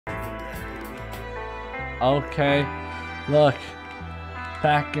Okay, look,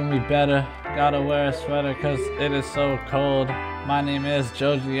 packing we better. Gotta wear a sweater cause it is so cold. My name is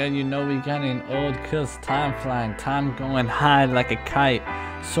JoJewyd, and you know we getting old cause time flying. Time going high like a kite,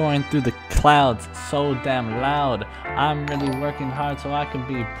 soaring through the clouds so damn loud. I'm really working hard so I can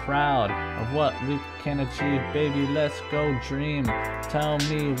be proud of what we can achieve. Baby, let's go dream. Tell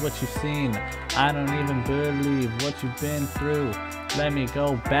me what you've seen. I don't even believe what you've been through. Let me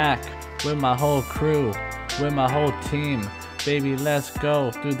go back with my whole crew, with my whole team. Baby, let's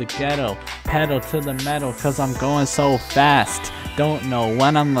go through the ghetto, pedal to the metal, cause I'm going so fast. Don't know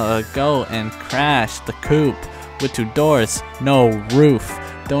when I'm gonna go and crash the coupe with 2 doors, no roof.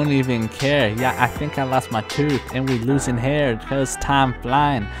 Don't even care, yeah, I think I lost my tooth and we losing hair cause time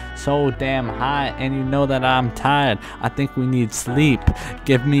flying so damn high, and you know that I'm tired. I think we need sleep,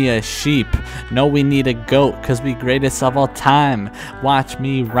 give me a sheep. No, we need a goat cause we greatest of all time. Watch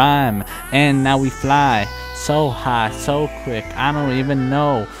me rhyme and now we fly so high, so quick, I don't even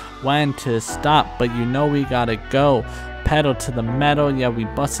know when to stop, but you know we gotta go. Pedal to the metal, yeah, we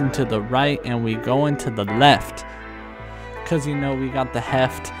bustin' to the right and we going to the left. Cause you know we got the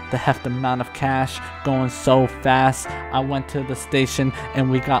heft amount of cash, going so fast. I went to the station and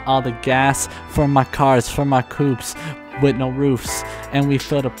we got all the gas for my cars, for my coupes with no roofs, and we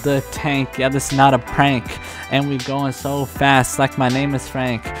filled up the tank. Yeah, this is not a prank, and we going so fast like my name is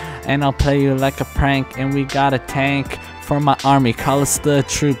Frank, and I'll play you like a prank. And we got a tank for my army, call us the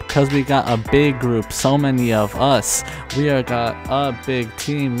troop, cause we got a big group, so many of us. We are got a big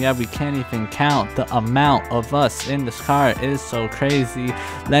team, yeah, we can't even count the amount of us in this car is so crazy.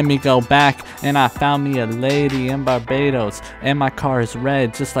 Let me go back, and I found me a lady in Barbados, and my car is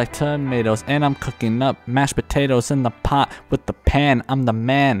red just like tomatoes, and I'm cooking up mashed potatoes in the pot with the pan. I'm the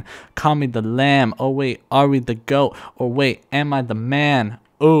man, call me the lamb. Oh wait, are we the goat, or wait, am I the man?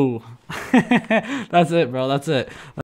 Ooh. That's it, bro, that's it.